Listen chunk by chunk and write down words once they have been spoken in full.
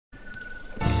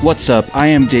What's up? I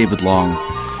am David Long.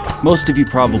 Most of you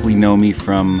probably know me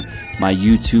from my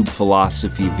YouTube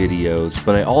philosophy videos,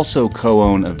 but I also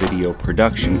co-own a video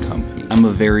production company. I'm a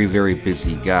very, very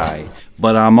busy guy,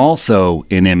 but I'm also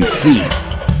an MC.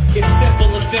 It's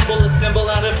simple, assemble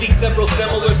out of these several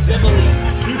similar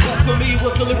similes. You come for me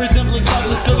with fully resembling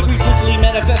fabulous filigree, brutally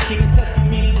manifesting and testing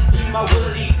me to see my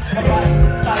willy. I'm riding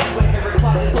inside where every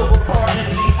cloud is over far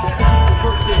enemies.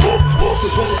 This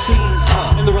is what it seems,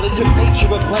 and the relative nature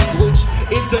of language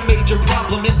is a major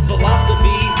problem in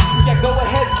philosophy. Yeah, go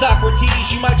ahead,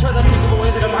 Socrates. You might try to think of a way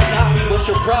that it might not be, but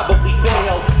you'll probably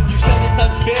fail. You said it's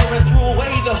unfair and threw away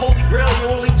the holy grail.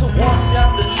 You're willing to walk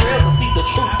down the trail to see the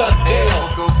truth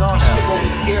unveiled. These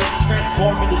shivering scares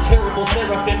transform into terrible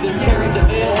seraphim. They're tearing the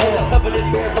veil. The covenant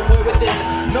bear from where within.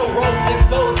 No roads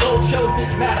exposed. No shows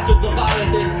this master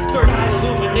Leviathan. Third eye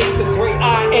illuminates the great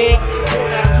I am. Born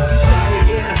after you die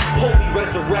again. Holy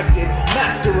resurrected.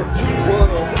 Master of two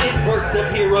worlds. Invert the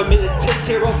pyramid. Take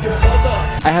care of your mother.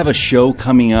 I have a show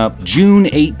coming up June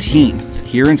 18th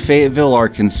here in Fayetteville,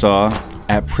 Arkansas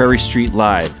at Prairie Street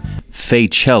Live,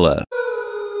 Faychella.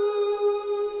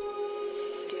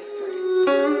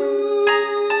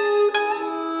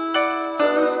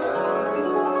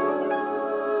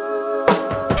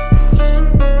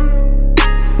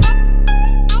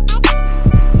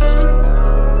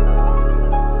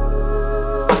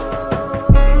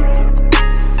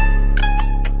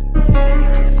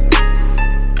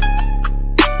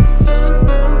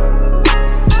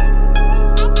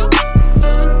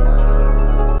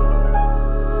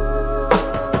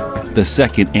 The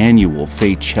second annual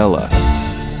Faychella.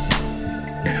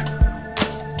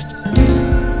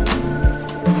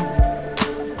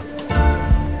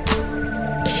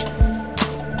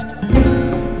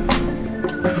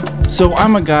 So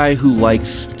I'm a guy who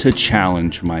likes to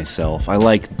challenge myself. I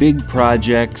like big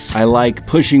projects. I like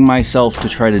pushing myself to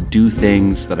try to do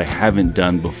things that I haven't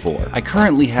done before. I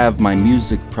currently have my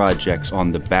music projects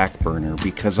on the back burner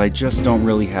because I just don't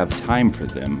really have time for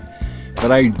them.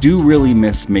 But I do really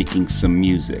miss making some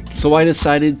music. So I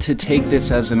decided to take this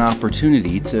as an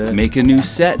opportunity to make a new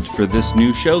set for this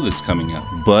new show that's coming up.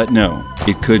 But no,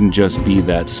 it couldn't just be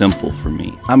that simple for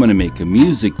me. I'm gonna make a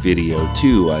music video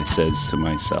too, I says to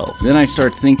myself. Then I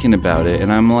start thinking about it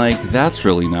and I'm like, that's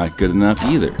really not good enough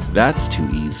either. That's too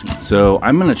easy. So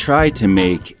I'm gonna try to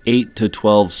make 8 to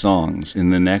 12 songs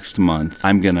in the next month.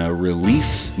 I'm gonna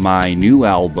release my new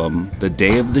album the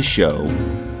day of the show.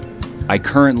 I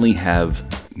currently have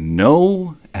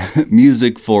no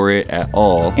music for it at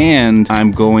all, and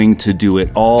I'm going to do it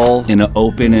all in an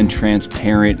open and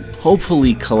transparent,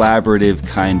 hopefully collaborative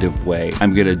kind of way.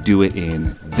 I'm gonna do it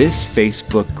in this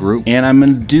Facebook group, and I'm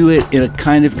gonna do it in a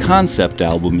kind of concept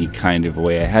album-y kind of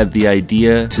way. I had the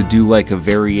idea to do like a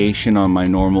variation on my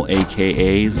normal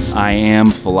AKAs. I Am,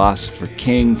 Philosopher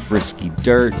King, Frisky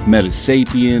Dirt,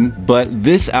 Metasapien, but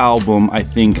this album, I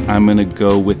think I'm gonna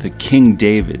go with a King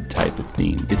David type of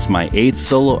theme. It's my 8th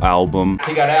solo album.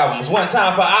 He got albums. One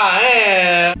time for I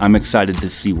Am. I'm excited to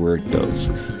see where it goes.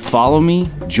 Follow me,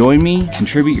 join me,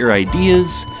 contribute your ideas,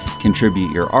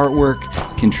 contribute your artwork,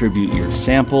 contribute your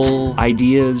sample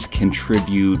ideas,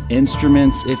 contribute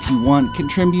instruments if you want,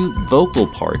 contribute vocal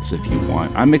parts if you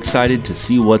want. I'm excited to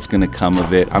see what's gonna come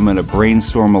of it. I'm gonna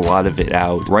brainstorm a lot of it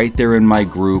out right there in my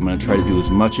group. I'm gonna try to do as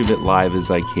much of it live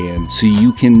as I can so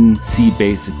you can see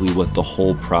basically what the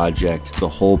whole project, the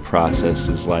whole process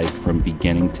is like from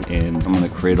beginning to end. I'm gonna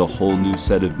create a whole new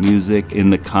set of music in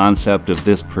the concept of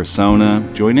this persona.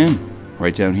 Join in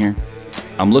right down here.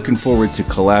 I'm looking forward to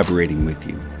collaborating with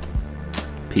you.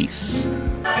 Peace.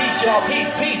 Peace, y'all.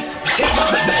 Peace, peace.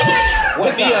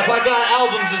 Hit me up. I got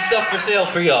albums and stuff for sale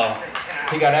for y'all.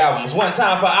 He got albums. One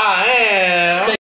time for I Am.